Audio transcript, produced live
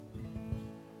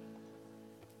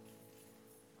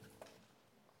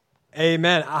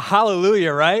Amen.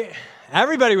 Hallelujah, right?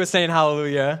 Everybody was saying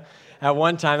hallelujah at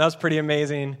one time. That was pretty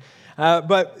amazing.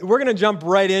 But we're going to jump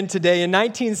right in today. In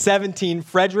 1917,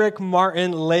 Frederick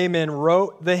Martin Lehman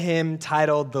wrote the hymn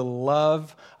titled "The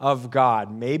Love of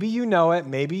God." Maybe you know it,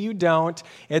 maybe you don't.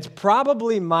 It's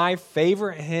probably my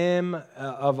favorite hymn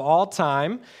of all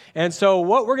time. And so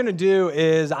what we're going to do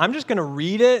is I'm just going to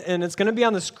read it, and it's going to be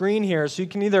on the screen here, so you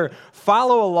can either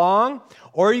follow along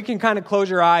or you can kind of close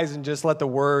your eyes and just let the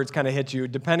words kind of hit you,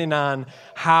 depending on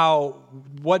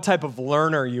what type of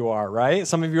learner you are, right?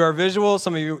 Some of you are visual,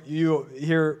 some of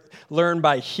you learn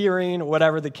by hearing,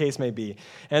 whatever the case may be.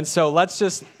 And so let's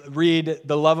just read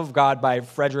The Love of God by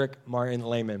Frederick Martin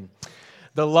Lehman.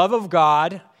 The love of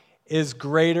God is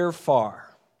greater far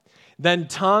than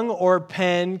tongue or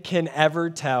pen can ever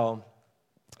tell.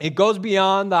 It goes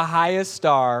beyond the highest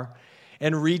star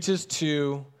and reaches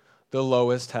to the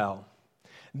lowest hell.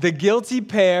 The guilty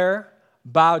pair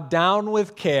bowed down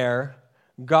with care.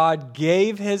 God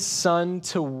gave his son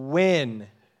to win.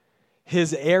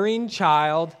 His erring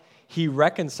child he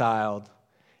reconciled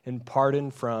and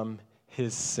pardoned from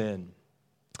his sin.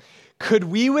 Could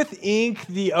we with ink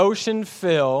the ocean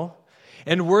fill,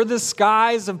 and were the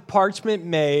skies of parchment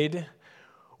made,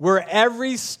 were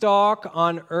every stalk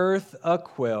on earth a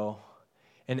quill,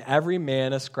 and every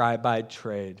man a scribe by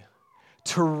trade,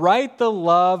 to write the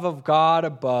love of God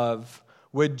above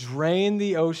would drain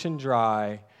the ocean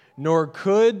dry, nor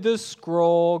could the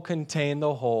scroll contain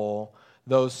the whole,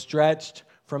 though stretched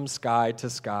from sky to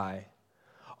sky.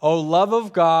 O love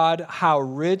of God, how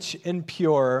rich and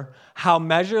pure, how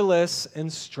measureless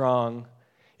and strong,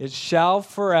 it shall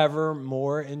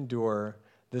forevermore endure,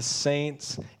 the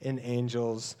saints' and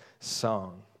angels'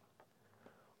 song.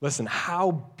 Listen,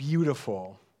 how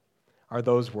beautiful are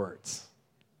those words?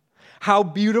 How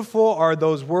beautiful are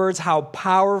those words? How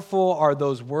powerful are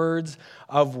those words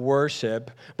of worship?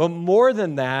 But more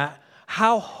than that,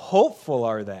 how hopeful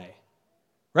are they?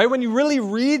 Right? When you really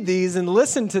read these and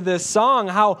listen to this song,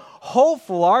 how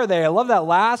hopeful are they? I love that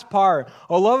last part.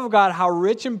 O love of God, how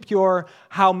rich and pure,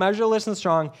 how measureless and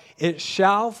strong, it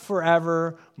shall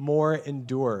forevermore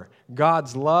endure.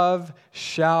 God's love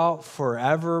shall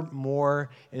forevermore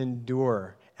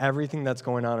endure everything that's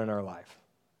going on in our life.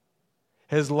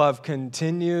 His love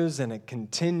continues, and it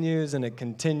continues, and it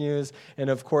continues. And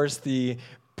of course, the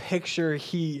picture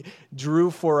he drew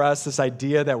for us, this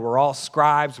idea that we're all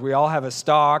scribes, we all have a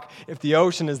stalk. If the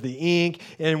ocean is the ink,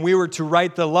 and we were to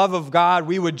write the love of God,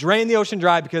 we would drain the ocean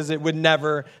dry because it would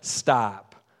never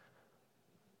stop.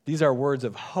 These are words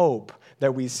of hope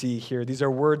that we see here. These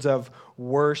are words of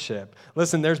worship.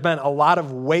 Listen, there's been a lot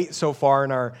of weight so far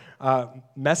in our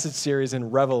message series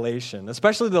in Revelation,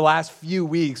 especially the last few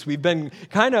weeks. We've been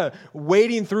kind of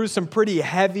wading through some pretty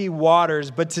heavy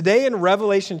waters, but today in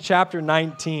Revelation chapter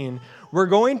 19, we're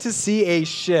going to see a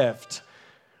shift.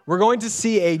 We're going to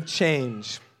see a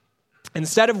change.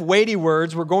 Instead of weighty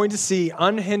words, we're going to see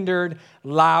unhindered,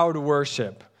 loud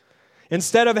worship.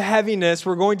 Instead of heaviness,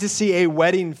 we're going to see a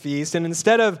wedding feast. And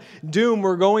instead of doom,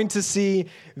 we're going to see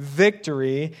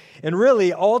victory. And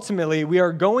really, ultimately, we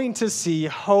are going to see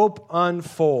hope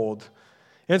unfold.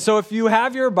 And so if you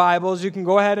have your Bibles, you can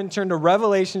go ahead and turn to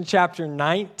Revelation chapter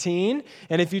 19.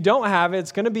 And if you don't have it,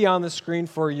 it's going to be on the screen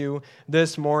for you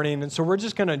this morning. And so we're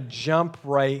just going to jump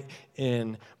right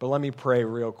in. But let me pray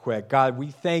real quick. God, we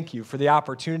thank you for the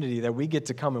opportunity that we get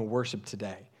to come and worship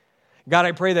today. God,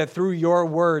 I pray that through your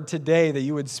word today that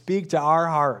you would speak to our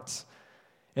hearts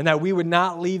and that we would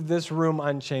not leave this room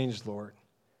unchanged, Lord.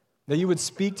 That you would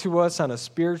speak to us on a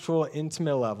spiritual,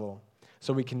 intimate level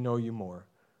so we can know you more.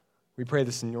 We pray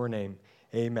this in your name.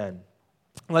 Amen.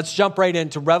 Let's jump right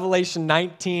into Revelation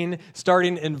 19,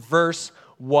 starting in verse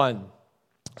 1.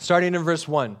 Starting in verse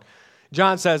 1.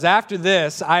 John says, "After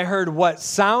this, I heard what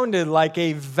sounded like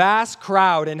a vast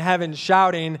crowd in heaven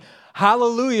shouting,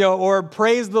 'Hallelujah,' or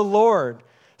 'Praise the Lord.'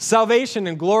 Salvation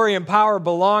and glory and power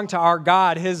belong to our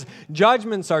God. His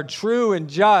judgments are true and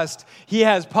just. He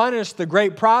has punished the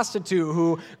great prostitute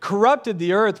who corrupted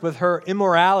the earth with her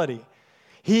immorality.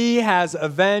 He has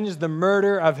avenged the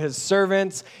murder of his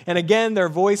servants." And again, their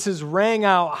voices rang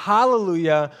out,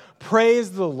 "Hallelujah,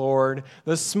 praise the Lord.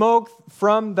 The smoke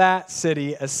from that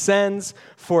city ascends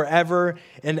forever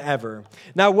and ever."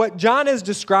 Now, what John is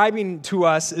describing to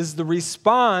us is the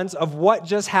response of what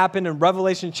just happened in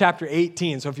Revelation chapter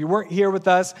 18. So if you weren't here with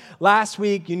us last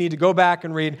week, you need to go back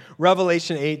and read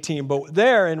Revelation 18. But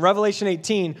there in Revelation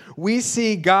 18, we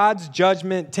see God's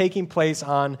judgment taking place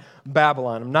on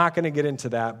Babylon. I'm not going to get into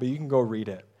that, but you can go read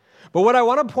it. But what I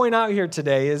want to point out here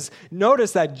today is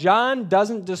notice that John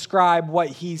doesn't describe what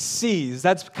he sees.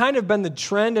 That's kind of been the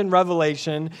trend in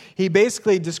Revelation. He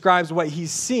basically describes what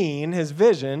he's seen, his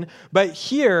vision, but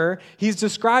here he's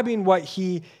describing what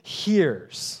he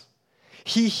hears.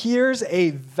 He hears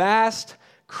a vast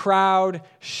crowd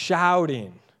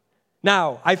shouting.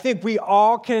 Now, I think we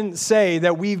all can say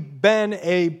that we've been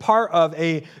a part of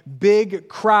a big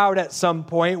crowd at some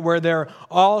point where they're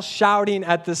all shouting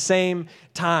at the same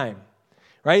time,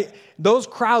 right? Those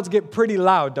crowds get pretty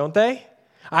loud, don't they?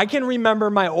 I can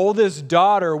remember my oldest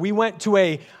daughter, we went to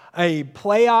a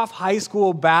playoff high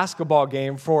school basketball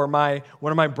game for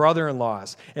one of my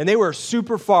brother-in-laws, and they were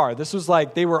super far. This was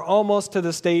like they were almost to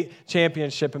the state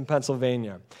championship in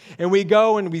Pennsylvania. And we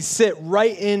go and we sit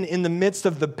right in the midst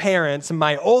of the parents, and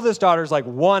my oldest daughter's like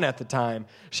 1 at the time.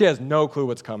 She has no clue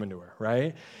what's coming to her,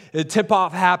 right? The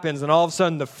tip-off happens, and all of a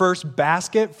sudden the first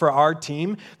basket for our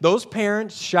team, those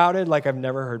parents shouted like I've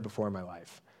never heard before in my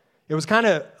life. It was kind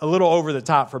of a little over the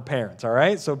top for parents, all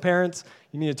right? So parents,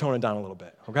 you need to tone it down a little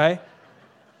bit, okay?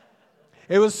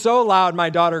 It was so loud, my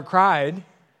daughter cried,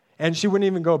 and she wouldn't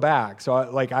even go back. So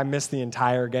I missed the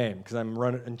entire game because I'm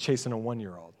running and chasing a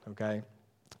 1-year-old, okay?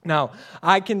 Now,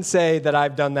 I can say that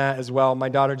I've done that as well. My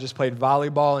daughter just played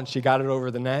volleyball, and she got it over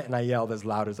the net, and I yelled as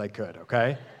loud as I could,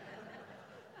 okay?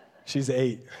 She's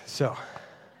 8, so...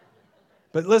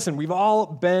 But listen, we've all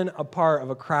been a part of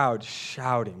a crowd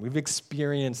shouting. We've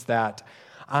experienced that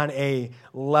on a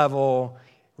level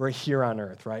right here on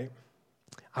earth, right?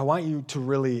 I want you to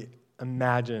really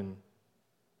imagine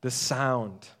the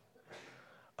sound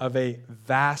of a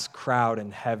vast crowd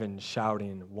in heaven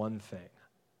shouting one thing: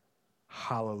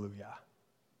 hallelujah.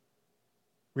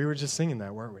 We were just singing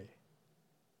that, weren't we?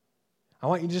 I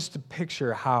want you just to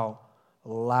picture how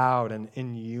loud and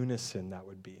in unison that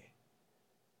would be.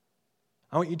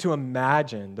 I want you to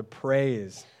imagine the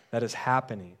praise that is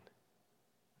happening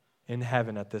in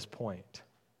heaven at this point.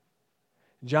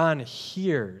 John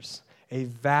hears a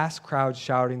vast crowd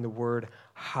shouting the word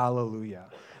hallelujah.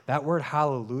 That word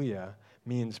hallelujah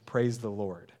means praise the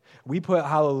Lord. We put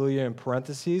hallelujah in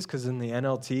parentheses because in the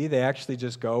NLT, they actually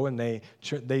just go and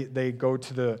they go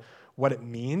to what it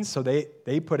means. So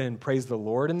they put in praise the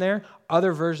Lord in there.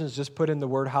 Other versions just put in the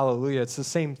word hallelujah. It's the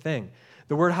same thing.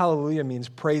 The word hallelujah means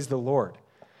praise the Lord.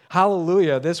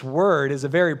 Hallelujah, this word is a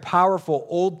very powerful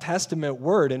Old Testament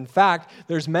word. In fact,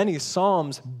 there's many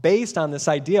psalms based on this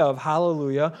idea of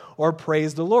hallelujah or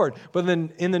praise the Lord. But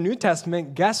then in the New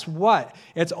Testament, guess what?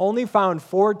 It's only found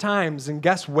 4 times, and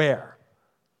guess where?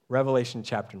 Revelation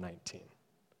chapter 19.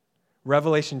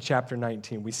 Revelation chapter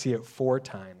 19, we see it 4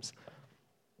 times.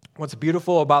 What's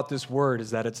beautiful about this word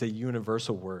is that it's a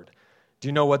universal word. Do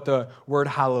you know what the word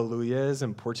hallelujah is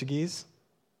in Portuguese?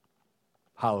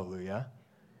 Hallelujah.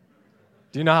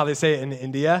 Do you know how they say it in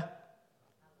India?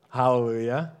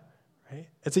 Hallelujah. Right?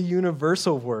 It's a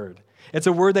universal word. It's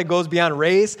a word that goes beyond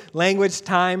race, language,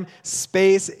 time,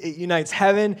 space. It unites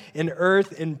heaven and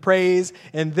earth in praise.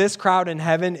 And this crowd in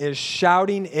heaven is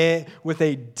shouting it with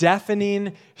a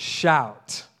deafening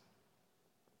shout.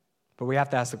 But we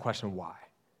have to ask the question, why?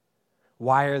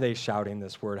 Why are they shouting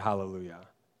this word hallelujah?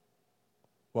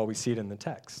 Well, we see it in the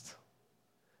text.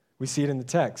 We see it in the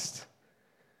text.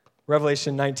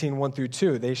 Revelation 19,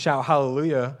 1-2, they shout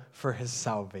hallelujah for his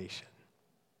salvation.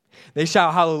 They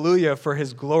shout hallelujah for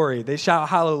his glory. They shout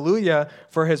hallelujah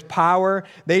for his power.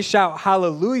 They shout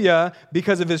hallelujah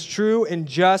because of his true and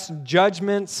just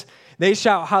judgments. They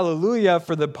shout hallelujah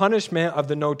for the punishment of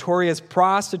the notorious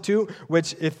prostitute,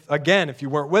 which if you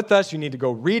weren't with us, you need to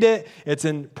go read it. It's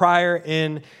prior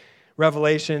in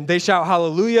Revelation. They shout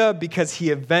hallelujah because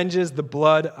he avenges the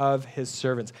blood of his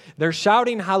servants. They're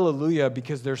shouting hallelujah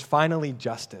because there's finally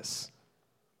justice.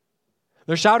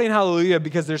 They're shouting hallelujah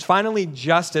because there's finally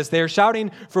justice. They're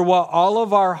shouting for what all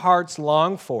of our hearts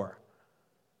long for.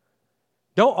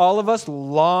 Don't all of us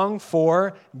long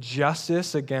for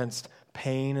justice against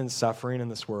pain and suffering in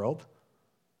this world?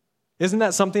 Isn't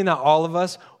that something that all of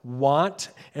us want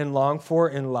and long for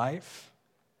in life?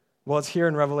 Well, it's here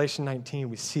in Revelation 19.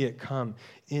 We see it come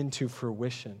into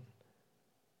fruition.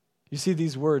 You see,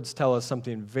 these words tell us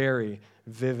something very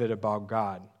vivid about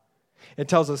God. It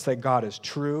tells us that God is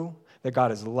true, that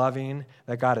God is loving,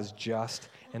 that God is just,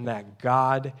 and that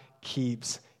God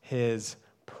keeps his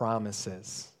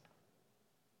promises.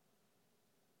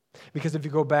 Because if you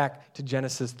go back to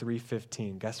Genesis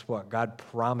 3:15, guess what? God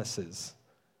promises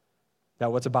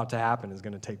that what's about to happen is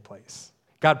going to take place.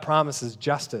 God promises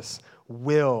justice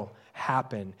will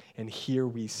happen, and here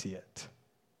we see it.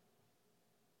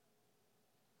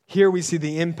 Here we see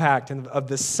the impact of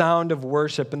the sound of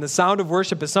worship. And the sound of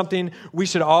worship is something we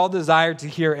should all desire to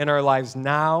hear in our lives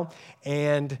now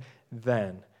and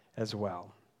then as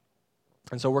well.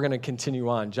 And so we're going to continue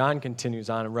on. John continues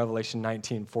on in Revelation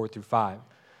 19, 4-5.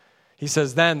 He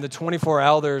says, "Then the 24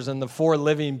 elders and the 4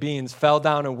 living beings fell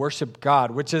down and worshiped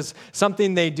God," which is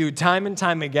something they do time and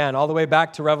time again, all the way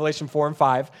back to Revelation 4 and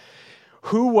 5.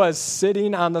 "Who was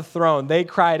sitting on the throne? They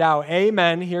cried out,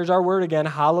 'Amen.'" Here's our word again,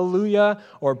 hallelujah,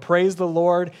 or praise the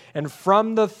Lord. "And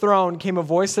from the throne came a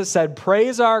voice that said,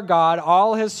 'Praise our God,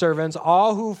 all his servants,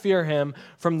 all who fear him,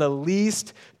 from the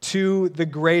least to the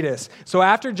greatest.'" So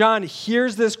after John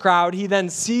hears this crowd, he then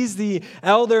sees the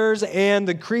elders and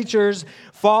the creatures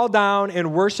fall down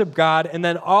and worship God, and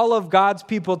then all of God's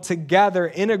people together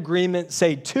in agreement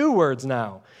say 2 words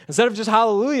now. Instead of just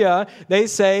hallelujah, they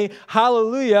say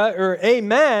hallelujah or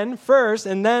amen first,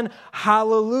 and then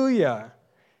hallelujah.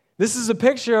 This is a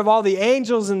picture of all the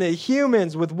angels and the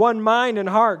humans with one mind and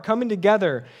heart coming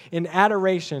together in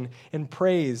adoration and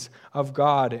praise of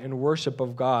God and worship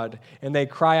of God. And they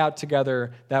cry out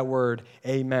together that word,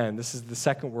 amen. This is the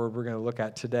second word we're going to look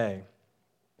at today.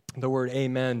 The word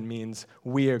amen means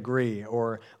we agree,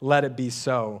 or let it be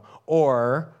so,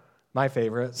 or, my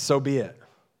favorite, so be it,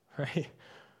 right?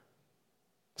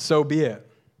 So be it.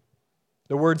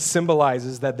 The word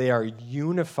symbolizes that they are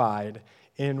unified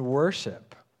in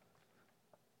worship.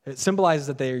 It symbolizes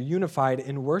that they are unified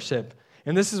in worship.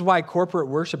 And this is why corporate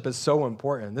worship is so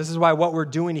important. This is why what we're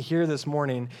doing here this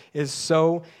morning is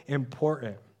so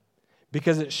important.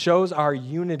 Because it shows our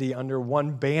unity under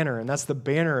one banner, and that's the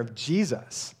banner of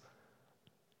Jesus.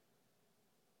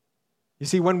 You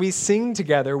see, when we sing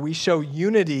together, we show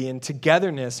unity and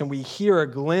togetherness, and we hear a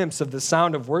glimpse of the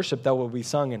sound of worship that will be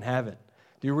sung in heaven.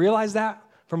 Do you realize that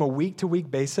from a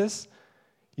week-to-week basis?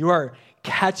 You are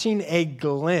catching a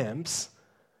glimpse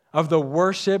of the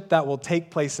worship that will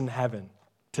take place in heaven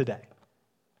today.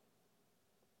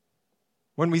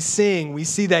 When we sing, we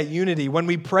see that unity. When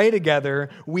we pray together,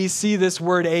 we see this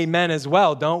word amen as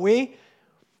well, don't we?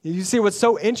 You see, what's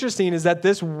so interesting is that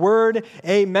this word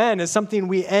amen is something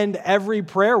we end every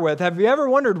prayer with. Have you ever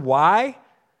wondered why?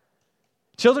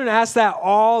 Children ask that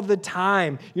all the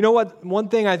time. You know what? One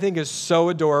thing I think is so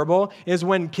adorable is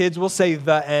when kids will say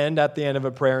the end at the end of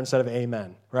a prayer instead of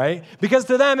amen, right? Because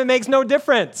to them, it makes no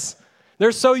difference.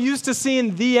 They're so used to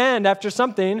seeing the end after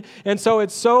something, and so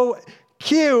it's so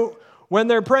cute when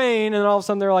they're praying, and all of a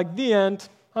sudden they're like, the end,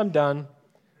 I'm done.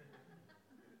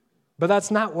 But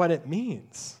that's not what it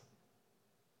means.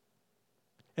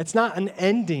 It's not an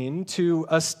ending to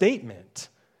a statement.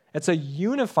 It's a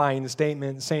unifying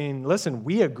statement saying, listen,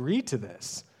 we agree to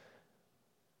this.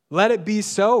 Let it be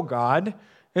so, God.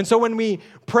 And so when we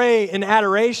pray in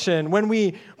adoration, when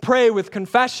we pray with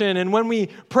confession, and when we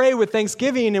pray with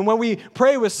thanksgiving, and when we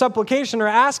pray with supplication or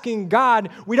asking God,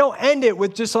 we don't end it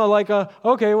with just like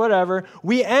okay, whatever.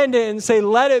 We end it and say,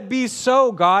 let it be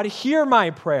so, God. Hear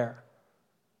my prayer.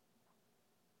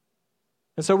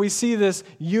 And so we see this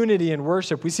unity in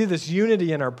worship. We see this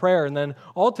unity in our prayer. And then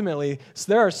ultimately,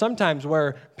 there are some times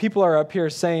where people are up here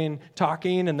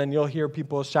talking, and then you'll hear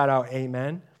people shout out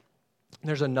amen.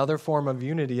 There's another form of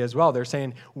unity as well. They're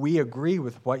saying, we agree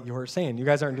with what you're saying. You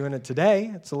guys aren't doing it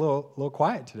today. It's a little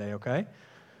quiet today, okay?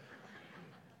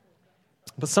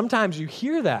 But sometimes you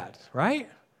hear that, right?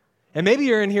 And maybe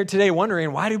you're in here today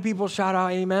wondering, why do people shout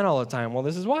out amen all the time? Well,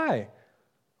 this is why.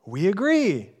 We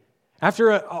agree.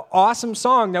 After an awesome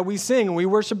song that we sing and we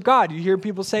worship God, you hear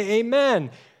people say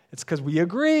amen. It's because we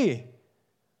agree.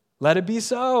 Let it be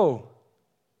so.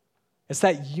 It's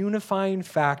that unifying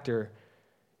factor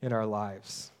in our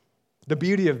lives. The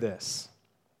beauty of this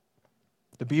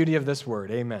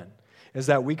word, amen, is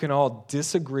that we can all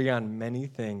disagree on many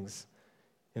things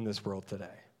in this world today.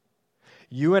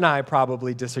 You and I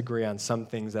probably disagree on some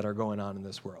things that are going on in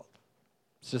this world.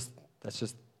 That's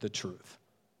just the truth.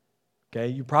 Okay,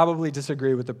 you probably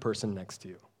disagree with the person next to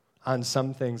you on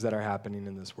some things that are happening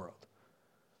in this world.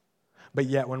 But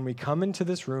yet, when we come into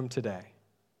this room today,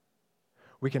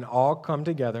 we can all come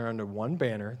together under one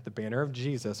banner, the banner of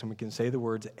Jesus, and we can say the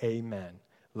words, amen.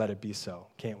 Let it be so,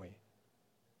 can't we?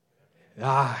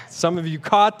 Some of you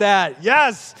caught that.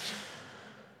 Yes!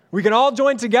 We can all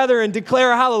join together and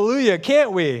declare hallelujah,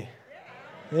 can't we?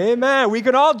 Amen. We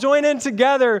can all join in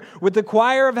together with the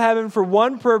choir of heaven for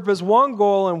one purpose, one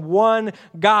goal, and one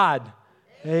God.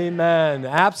 Amen.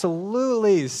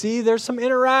 Absolutely. See, there's some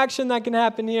interaction that can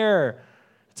happen here.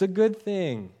 It's a good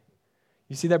thing.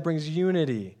 You see, that brings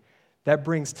unity. That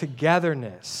brings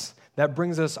togetherness. That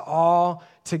brings us all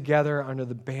together under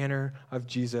the banner of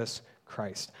Jesus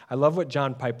Christ. I love what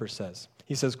John Piper says.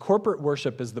 He says, corporate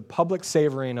worship is the public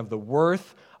savoring of the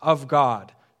worth of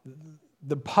God.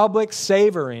 The public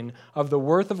savoring of the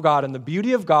worth of God and the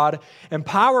beauty of God and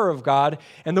power of God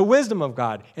and the wisdom of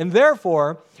God. And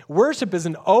therefore, worship is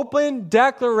an open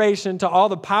declaration to all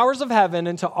the powers of heaven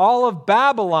and to all of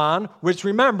Babylon, which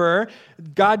remember,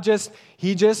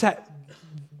 He just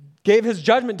gave his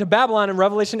judgment to Babylon in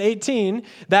Revelation 18,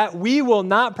 that we will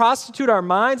not prostitute our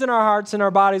minds and our hearts and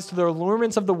our bodies to the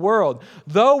allurements of the world.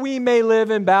 Though we may live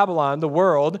in Babylon, the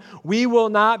world, we will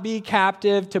not be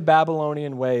captive to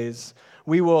Babylonian ways.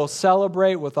 We will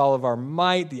celebrate with all of our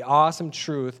might the awesome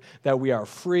truth that we are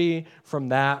free from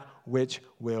that which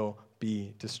will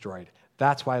be destroyed.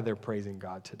 That's why they're praising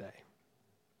God today.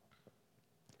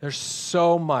 There's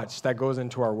so much that goes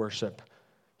into our worship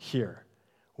here,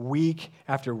 week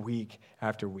after week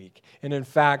after week. And in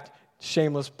fact,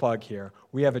 shameless plug here,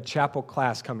 we have a chapel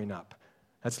class coming up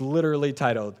that's literally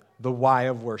titled The Why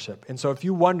of Worship. And so if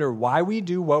you wonder why we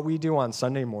do what we do on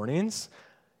Sunday mornings,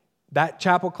 that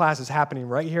chapel class is happening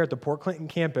right here at the Port Clinton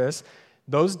campus.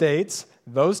 Those dates,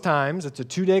 those times, it's a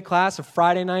 2-day class, a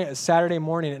Friday night, a Saturday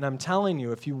morning. And I'm telling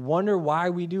you, if you wonder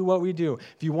why we do what we do,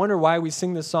 if you wonder why we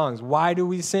sing the songs, why do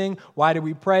we sing, why do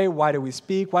we pray, why do we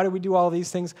speak, why do we do all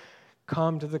these things,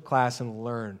 come to the class and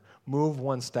learn. Move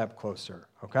one step closer,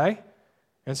 okay?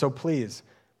 And so please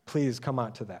come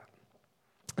out to that.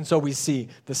 And so we see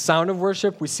the sound of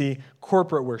worship, we see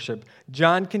corporate worship.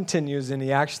 John continues and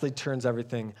he actually turns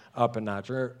everything up a notch.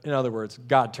 Or in other words,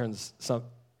 God turns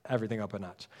everything up a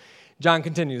notch. John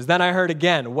continues, then I heard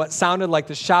again what sounded like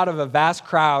the shout of a vast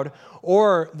crowd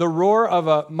or the roar of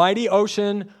a mighty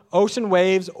ocean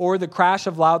waves, or the crash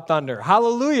of loud thunder.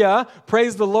 Hallelujah,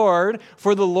 praise the Lord,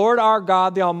 for the Lord our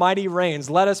God, the Almighty reigns.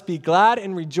 Let us be glad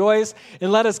and rejoice,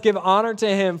 and let us give honor to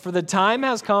him, for the time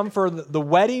has come for the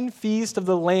wedding feast of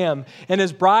the Lamb, and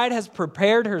his bride has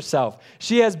prepared herself.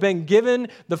 She has been given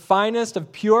the finest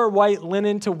of pure white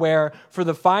linen to wear, for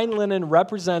the fine linen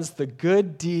represents the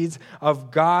good deeds of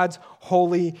God's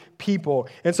holy people.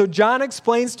 And so John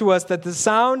explains to us that the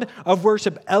sound of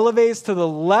worship elevates to the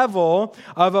level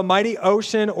of a mighty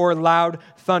ocean or loud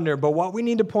thunder. But what we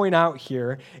need to point out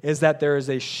here is that there is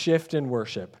a shift in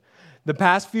worship. The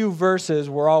past few verses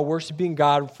were all worshiping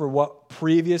God for what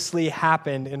previously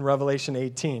happened in Revelation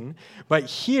 18. But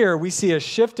here we see a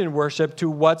shift in worship to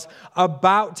what's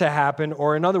about to happen,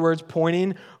 or in other words,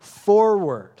 pointing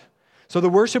forward. So the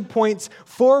worship points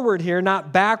forward here,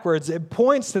 not backwards. It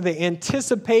points to the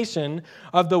anticipation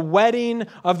of the wedding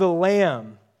of the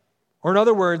Lamb. Or in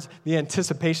other words, the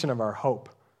anticipation of our hope.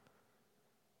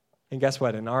 And guess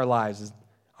what? In our lives,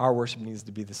 our worship needs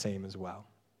to be the same as well.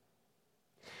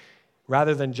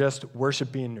 Rather than just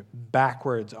worshiping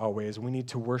backwards always, we need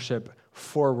to worship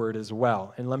forward as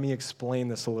well. And let me explain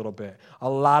this a little bit. A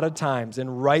lot of times,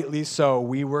 and rightly so,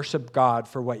 we worship God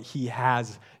for what he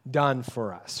has done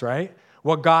for us, right?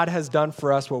 What God has done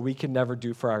for us, what we can never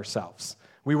do for ourselves.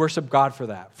 We worship God for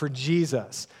that, for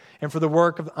Jesus, and for the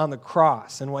work on the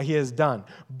cross and what he has done.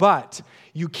 But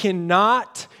you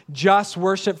cannot just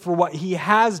worship for what he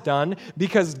has done,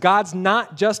 because God's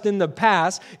not just in the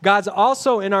past, God's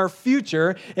also in our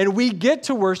future, and we get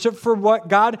to worship for what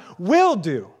God will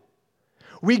do.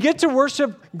 We get to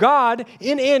worship God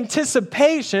in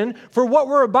anticipation for what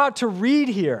we're about to read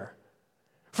here,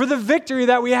 for the victory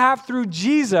that we have through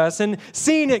Jesus and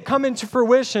seeing it come into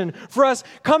fruition, for us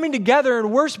coming together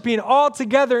and worshiping all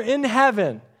together in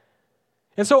heaven.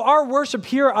 And so our worship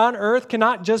here on earth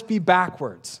cannot just be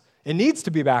backwards. It needs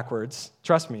to be backwards,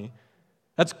 trust me.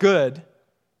 That's good.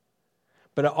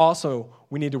 But also,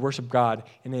 we need to worship God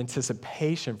in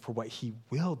anticipation for what he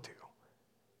will do.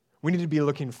 We need to be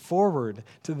looking forward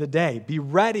to the day. Be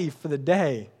ready for the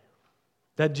day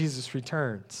that Jesus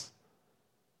returns.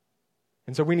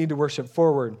 And so we need to worship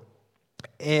forward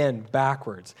and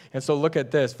backwards. And so look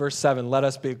at this, verse 7. Let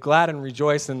us be glad and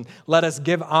rejoice, and let us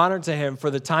give honor to him,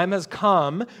 for the time has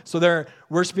come. So they're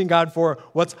worshiping God for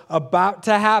what's about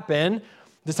to happen.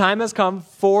 The time has come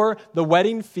for the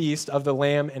wedding feast of the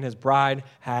Lamb, and his bride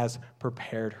has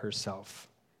prepared herself.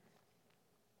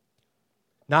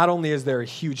 Not only is there a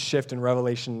huge shift in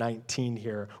Revelation 19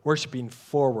 here, worshiping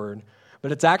forward,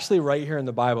 but it's actually right here in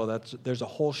the Bible. There's a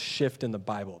whole shift in the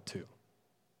Bible too.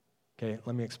 Okay,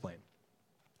 let me explain.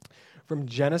 From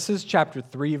Genesis chapter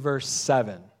 3, verse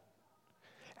 7,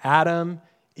 Adam,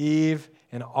 Eve,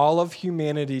 and all of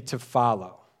humanity to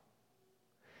follow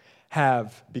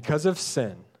have, because of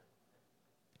sin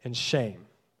and shame,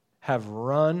 have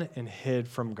run and hid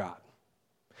from God.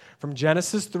 From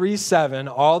Genesis 3:7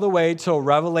 all the way till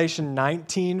Revelation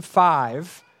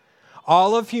 19:5,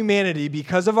 all of humanity,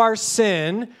 because of our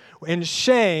sin and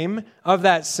shame of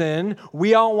that sin,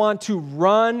 we all want to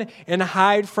run and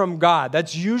hide from God.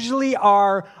 That's usually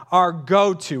our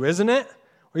go-to, isn't it?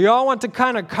 We all want to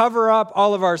kind of cover up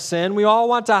all of our sin. We all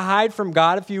want to hide from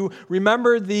God. If you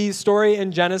remember the story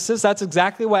in Genesis, that's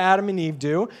exactly what Adam and Eve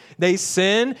do. They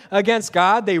sin against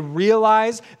God, they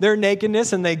realize their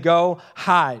nakedness, and they go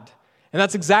hide. And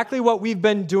that's exactly what we've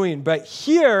been doing. But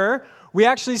here, we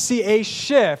actually see a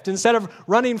shift. Instead of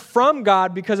running from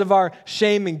God because of our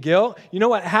shame and guilt, you know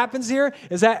what happens here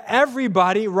is that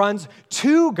everybody runs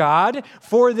to God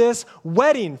for this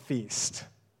wedding feast.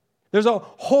 There's a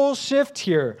whole shift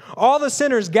here. All the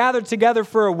sinners gathered together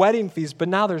for a wedding feast, but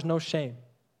now there's no shame.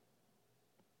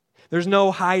 There's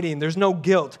no hiding. There's no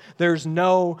guilt. There's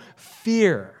no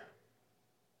fear.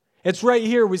 It's right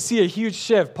here we see a huge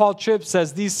shift. Paul Tripp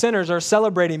says these sinners are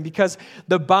celebrating because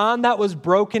the bond that was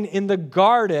broken in the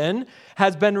garden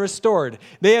has been restored.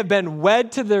 They have been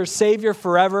wed to their Savior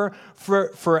forever.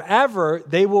 Forever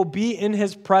they will be in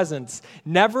his presence.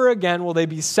 Never again will they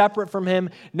be separate from him.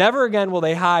 Never again will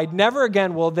they hide. Never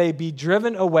again will they be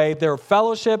driven away. Their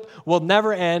fellowship will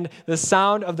never end. The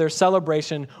sound of their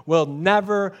celebration will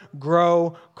never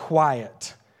grow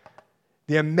quiet.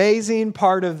 The amazing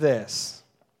part of this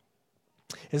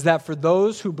is that for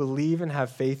those who believe and have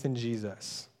faith in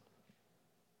Jesus,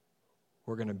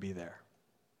 we're going to be there.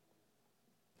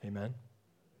 Amen?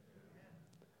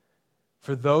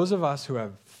 For those of us who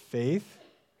have faith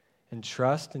and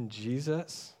trust in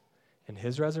Jesus and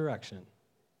his resurrection,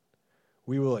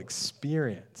 we will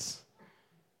experience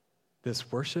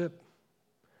this worship.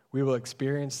 We will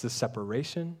experience the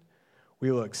separation.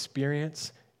 We will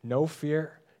experience no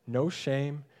fear, no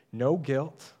shame, no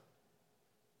guilt.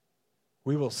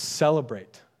 We will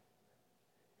celebrate.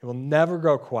 It will never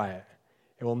go quiet.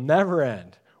 It will never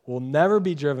end. We'll never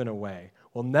be driven away.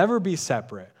 We'll never be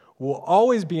separate. We'll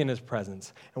always be in his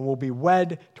presence, and we'll be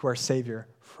wed to our Savior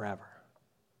forever.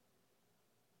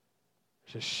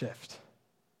 There's a shift.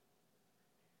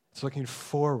 It's looking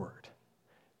forward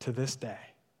to this day.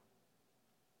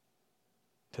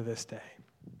 To this day.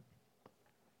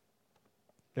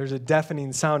 There's a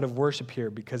deafening sound of worship here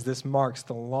because this marks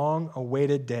the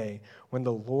long-awaited day when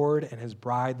the Lord and his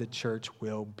bride, the church,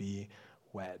 will be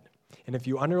wed. And if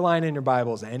you underline in your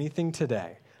Bibles anything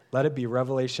today, let it be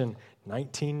Revelation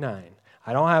 19:9.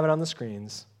 I don't have it on the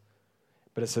screens,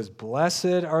 but it says,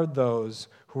 "Blessed are those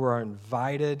who are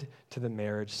invited to the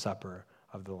marriage supper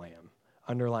of the Lamb."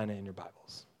 Underline it in your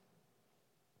Bibles.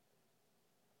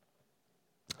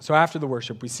 So after the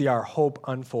worship, we see our hope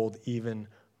unfold even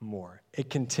more.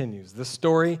 It continues. The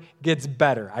story gets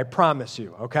better, I promise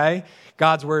you, okay?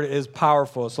 God's word is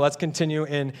powerful. So let's continue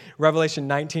in Revelation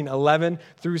 19:11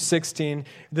 through 16.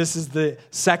 This is the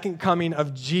second coming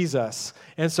of Jesus.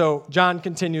 And so John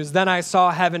continues, "Then I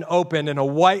saw heaven opened and a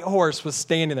white horse was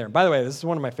standing there." By the way, this is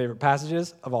one of my favorite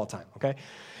passages of all time, okay?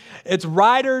 "Its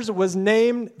riders was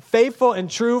named Faithful and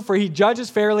True, for he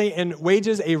judges fairly and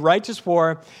wages a righteous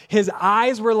war. His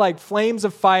eyes were like flames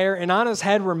of fire, and on his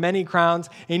head were many crowns.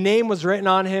 A name was written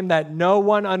on him that no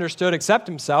one understood except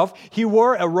himself. He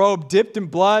wore a robe dipped in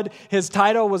blood. His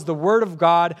title was the Word of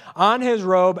God. On his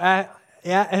robe, at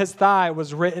his thigh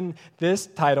was written this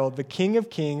title, the King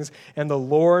of Kings and the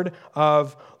Lord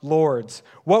of Lords."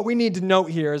 What we need to note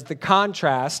here is the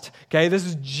contrast, okay? This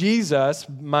is Jesus,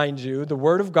 mind you, the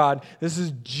Word of God. This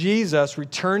is Jesus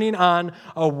returning on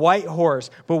a white horse.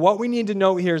 But what we need to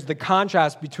note here is the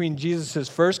contrast between Jesus'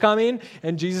 first coming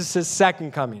and Jesus'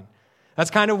 second coming. That's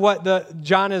kind of what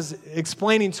John is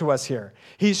explaining to us here.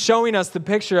 He's showing us the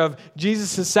picture of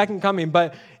Jesus' second coming,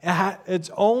 but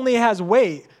it only has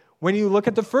weight when you look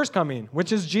at the first coming,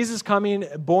 which is Jesus coming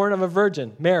born of a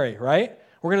virgin, Mary, right?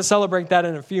 We're going to celebrate that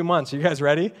in a few months. Are you guys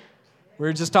ready? We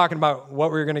were just talking about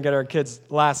what we were going to get our kids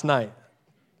last night.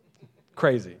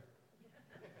 Crazy.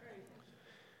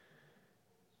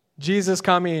 Jesus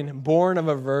coming born of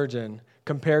a virgin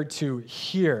compared to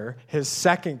here, his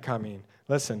second coming.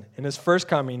 Listen, in his first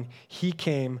coming, he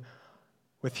came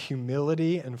with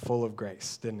humility and full of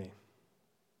grace, didn't he?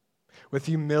 With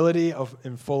humility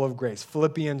and full of grace.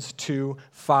 Philippians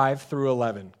 2:5 through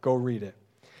 11. Go read it.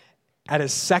 At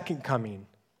his second coming,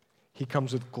 he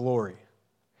comes with glory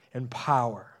and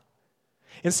power.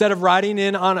 Instead of riding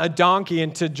in on a donkey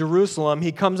into Jerusalem,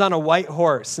 he comes on a white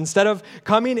horse. Instead of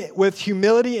coming with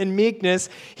humility and meekness,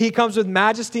 he comes with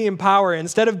majesty and power.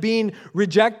 Instead of being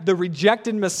the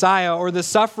rejected Messiah or the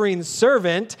suffering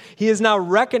servant, he is now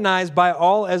recognized by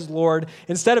all as Lord.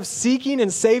 Instead of seeking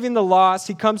and saving the lost,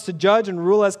 he comes to judge and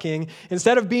rule as king.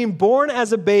 Instead of being born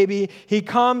as a baby, he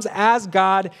comes as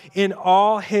God in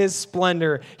all his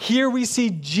splendor. Here we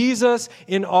see Jesus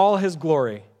in all his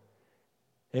glory.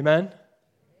 Amen?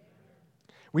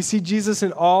 We see Jesus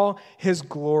in all his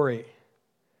glory.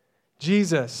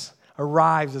 Jesus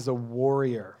arrives as a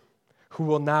warrior who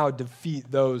will now defeat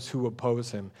those who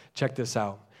oppose him. Check this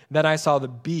out. Then I saw the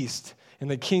beast and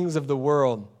the kings of the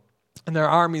world and their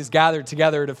armies gathered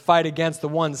together to fight against the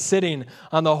one sitting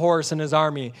on the horse and his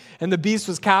army. And the beast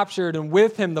was captured, and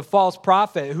with him the false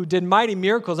prophet who did mighty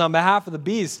miracles on behalf of the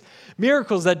beast,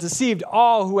 miracles that deceived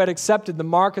all who had accepted the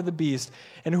mark of the beast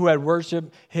and who had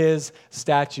worshipped his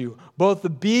statue. Both the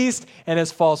beast and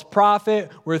his false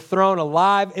prophet were thrown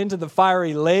alive into the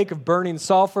fiery lake of burning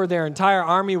sulfur. Their entire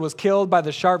army was killed by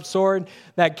the sharp sword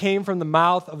that came from the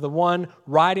mouth of the one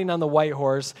riding on the white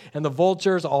horse, and the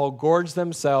vultures all gorged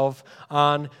themselves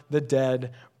on the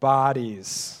dead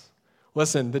bodies.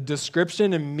 Listen, the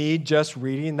description in me just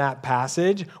reading that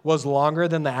passage was longer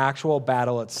than the actual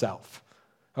battle itself,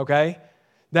 okay?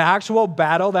 The actual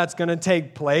battle that's going to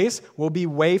take place will be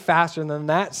way faster than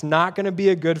that. It's not going to be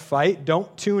a good fight.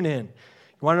 Don't tune in.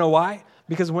 You want to know why?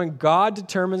 Because when God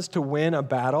determines to win a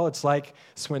battle, it's like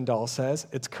Swindoll says,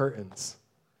 it's curtains,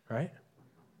 right?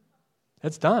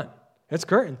 It's done. It's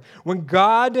curtains. When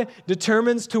God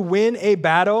determines to win a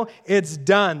battle, it's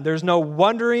done. There's no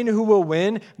wondering who will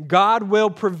win. God will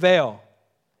prevail.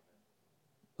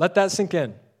 Let that sink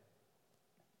in.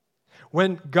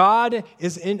 When God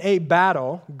is in a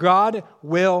battle, God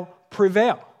will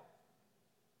prevail.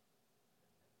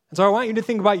 And so I want you to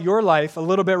think about your life a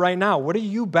little bit right now. What are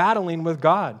you battling with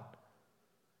God?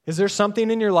 Is there something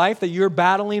in your life that you're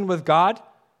battling with God?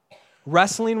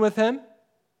 Wrestling with him?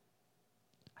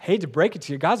 I hate to break it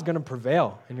to you, God's going to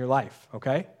prevail in your life,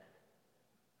 okay?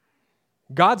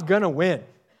 God's going to win.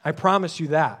 I promise you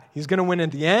that. He's going to win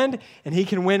at the end, and he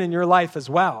can win in your life as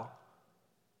well.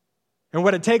 And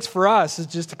what it takes for us is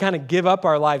just to kind of give up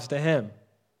our lives to him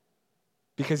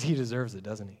because he deserves it,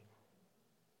 doesn't he?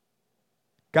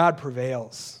 God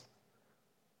prevails.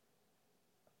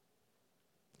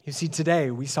 You see, today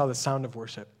we saw the sound of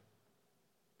worship.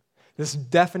 This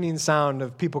deafening sound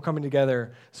of people coming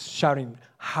together shouting,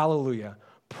 hallelujah,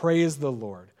 praise the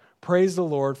Lord. Praise the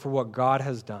Lord for what God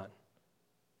has done.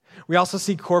 We also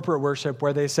see corporate worship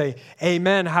where they say,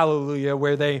 amen, hallelujah,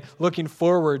 where they looking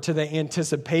forward to the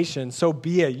anticipation. So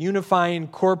be it, unifying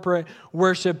corporate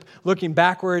worship, looking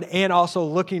backward and also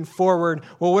looking forward.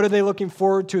 Well, what are they looking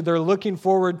forward to? They're looking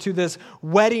forward to this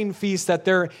wedding feast that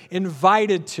they're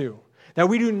invited to. That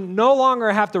we do no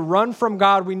longer have to run from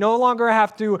God. We no longer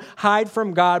have to hide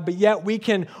from God, but yet we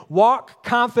can walk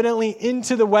confidently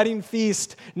into the wedding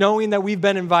feast knowing that we've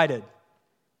been invited.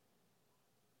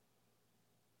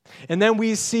 And then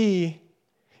we see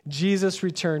Jesus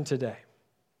return today.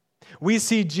 We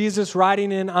see Jesus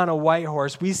riding in on a white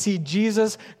horse. We see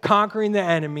Jesus conquering the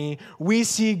enemy. We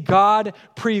see God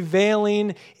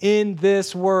prevailing in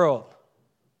this world.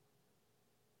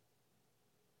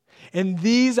 And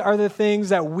these are the things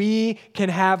that we can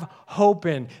have hope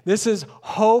in. This is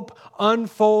hope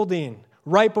unfolding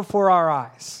right before our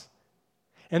eyes.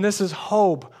 And this is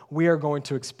hope we are going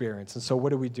to experience. And so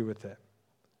what do we do with it?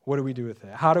 What do we do with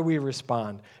it? How do we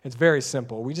respond? It's very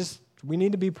simple. We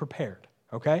need to be prepared,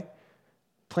 okay?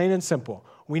 Plain and simple.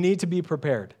 We need to be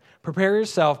prepared. Prepare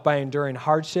yourself by enduring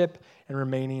hardship and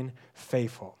remaining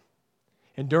faithful.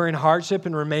 Enduring hardship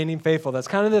and remaining faithful. That's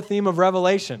kind of the theme of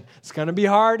Revelation. It's going to be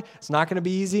hard. It's not going to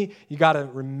be easy. You got to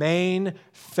remain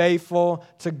faithful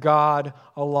to God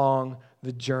along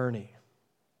the journey.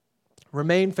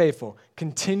 Remain faithful.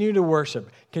 Continue to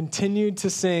worship. Continue to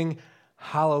sing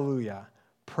hallelujah.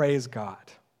 Praise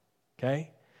God. Okay?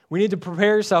 We need to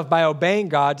prepare yourself by obeying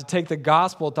God to take the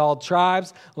gospel to all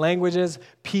tribes, languages,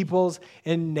 peoples,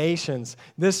 and nations.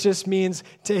 This just means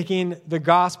taking the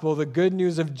gospel, the good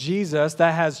news of Jesus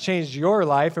that has changed your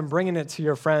life, and bringing it to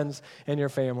your friends and your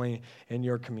family and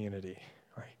your community.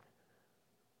 Right?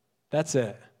 That's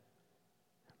it.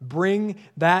 Bring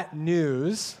that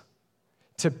news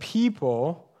to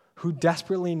people who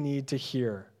desperately need to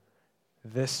hear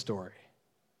this story.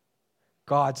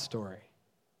 God's story.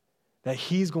 That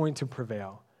he's going to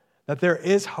prevail. That there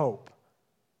is hope.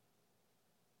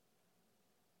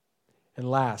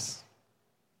 And last,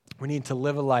 we need to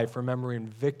live a life remembering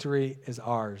victory is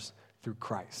ours through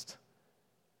Christ.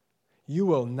 you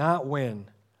will not win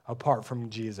apart from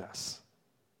Jesus.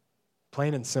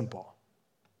 Plain and simple.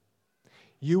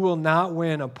 You will not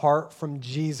win apart from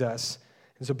Jesus.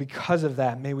 And so because of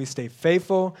that, may we stay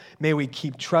faithful, may we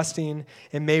keep trusting,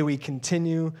 and may we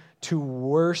continue to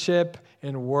worship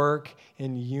and work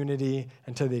in unity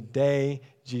until the day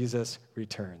Jesus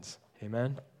returns.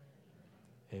 Amen?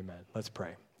 Amen. Let's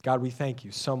pray. God, we thank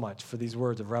you so much for these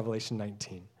words of Revelation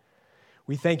 19.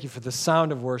 We thank you for the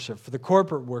sound of worship, for the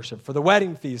corporate worship, for the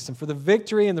wedding feast, and for the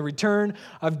victory and the return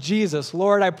of Jesus.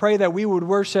 Lord, I pray that we would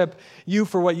worship you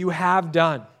for what you have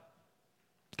done.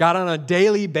 God, on a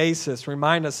daily basis,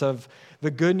 remind us of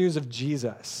the good news of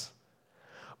Jesus.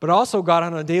 But also, God,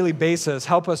 on a daily basis,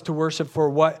 help us to worship for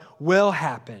what will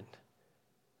happen.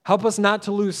 Help us not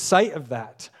to lose sight of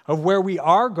that, of where we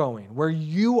are going, where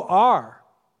you are.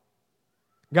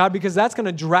 God, because that's going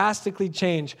to drastically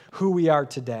change who we are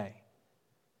today.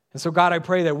 And so, God, I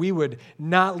pray that we would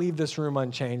not leave this room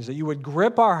unchanged, that you would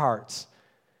grip our hearts,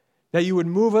 that you would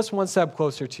move us one step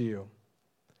closer to you.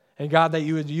 And God, that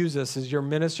you would use us as your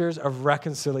ministers of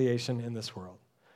reconciliation in this world.